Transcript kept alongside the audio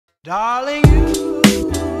Darling, you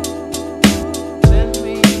send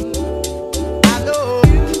me, I know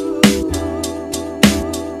you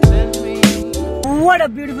send me. What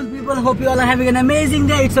up, beautiful people? Hope you all are having an amazing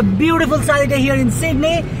day. It's a beautiful sunny day here in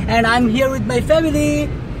Sydney and I'm here with my family.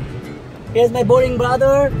 Here's my boring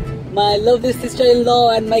brother, my lovely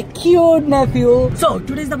sister-in-law and my cute nephew. So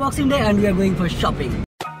today's the Boxing Day and we are going for shopping.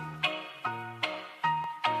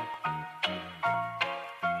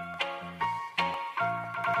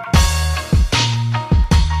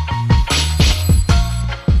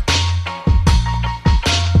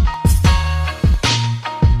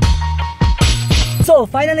 So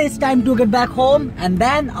finally it's time to get back home and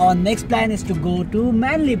then our next plan is to go to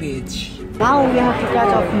Manly Beach. Now we have to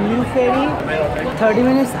catch a new ferry. 30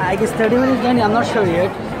 minutes, I guess 30 minutes journey, I'm not sure yet.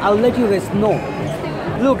 I'll let you guys know.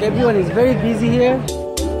 Look, everyone is very busy here.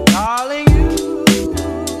 Darling, you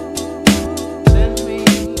send me.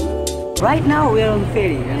 Right now we are on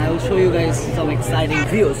ferry and I will show you guys some exciting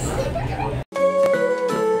views.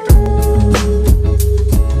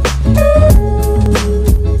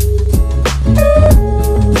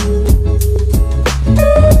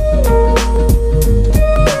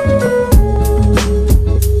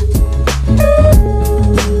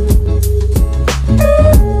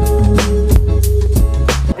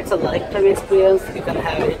 Experience, you can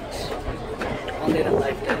have it only in a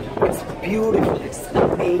lifetime. It's beautiful, it's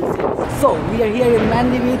amazing. So we are here in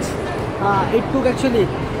Manly Beach. It took actually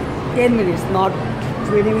 10 minutes, not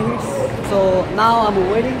 20 minutes. So now I'm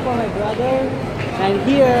waiting for my brother and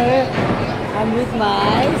here I'm with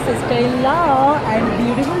my sister-in-law and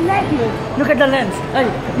beautiful nephew. Look at the lens. Hey,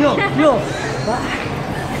 yo.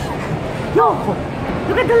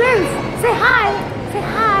 Look at the lens. Say hi. Say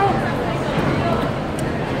hi.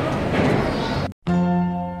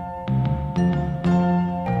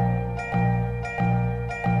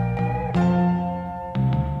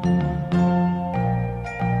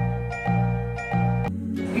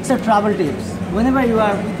 It's a travel tips. Whenever you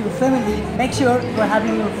are with your family, make sure you are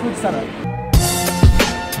having your fruit salad.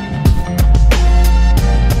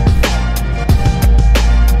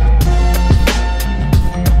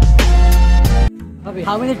 Abhi,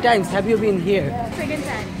 how many times have you been here? Second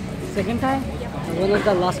time. Second time? Yep. When was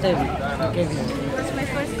the last time you came here? It was my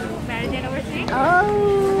first marriage anniversary.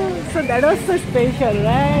 Oh, so that was so special,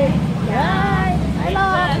 right? Right. I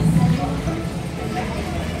love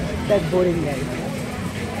that boring guy.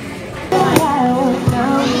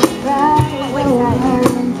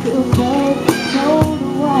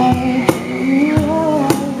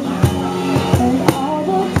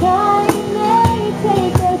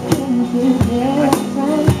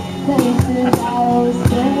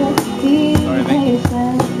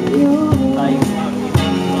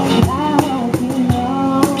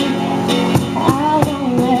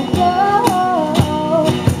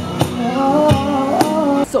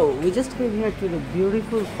 So we just came here to the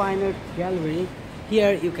beautiful fine art gallery.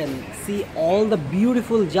 Here you can see all the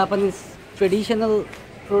beautiful Japanese traditional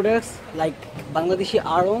products like Bangladeshi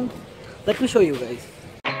iron. Let me show you guys.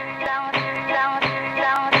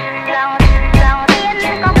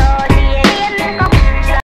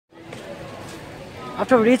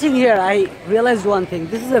 After reaching here, I realized one thing.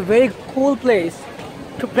 This is a very cool place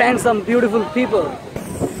to prank some beautiful people.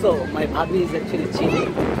 So my bhabhi is actually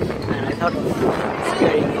chilling and I thought of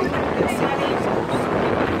scaring him. Let's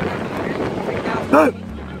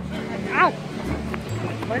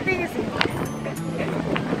see.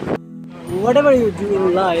 Whatever you do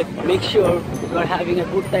in life, make sure you are having a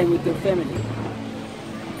good time with your family.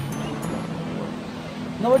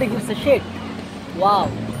 Nobody gives a shit. Wow.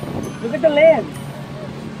 Look at the lens.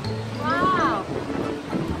 Wow.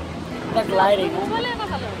 That's lighting, huh?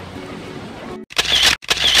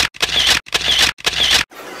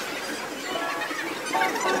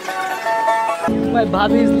 My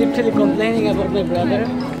bhabhi is literally complaining about my brother.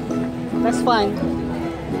 That's fine.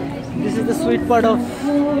 This is the sweet part of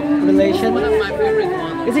relation. One of my favorite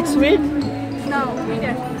ones. Is it sweet? No, we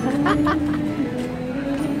didn't.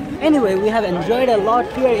 Anyway, we have enjoyed a lot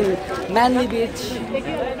here in Manly Beach.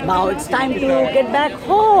 Now it's time to get back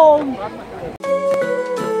home.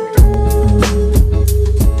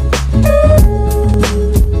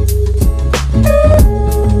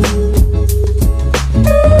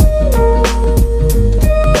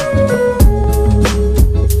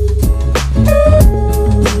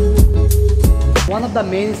 One of the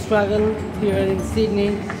main struggle here in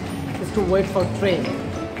Sydney is to wait for train.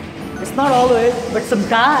 It's not always, but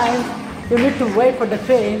sometimes you need to wait for the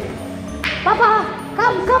train. Papa,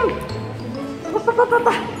 come!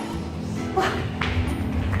 Papa.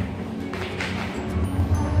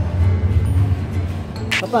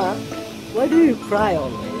 Papa, why do you cry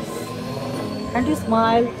always? Can't you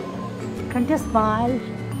smile? Can't you smile?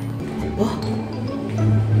 Oh.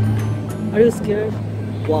 Are you scared?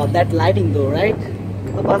 Wow, that lighting though, right?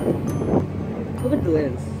 Papa, look at the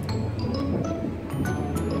lens.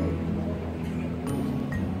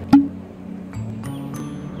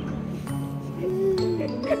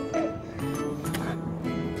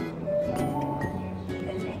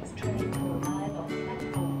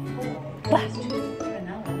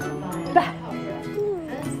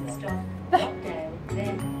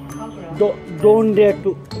 Don't dare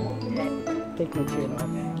to take my chain off.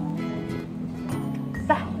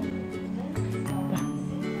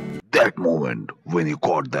 That moment when you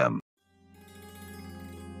caught them.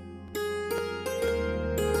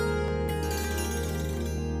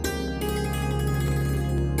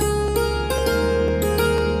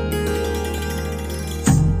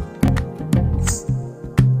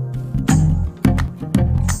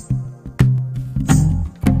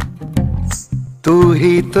 तू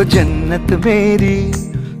ही तो जन्नत मेरी,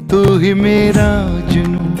 तू ही मेरा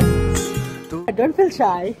जुनून। I don't feel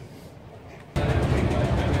shy.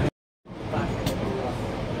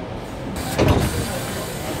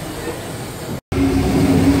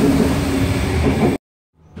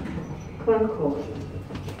 Concourse.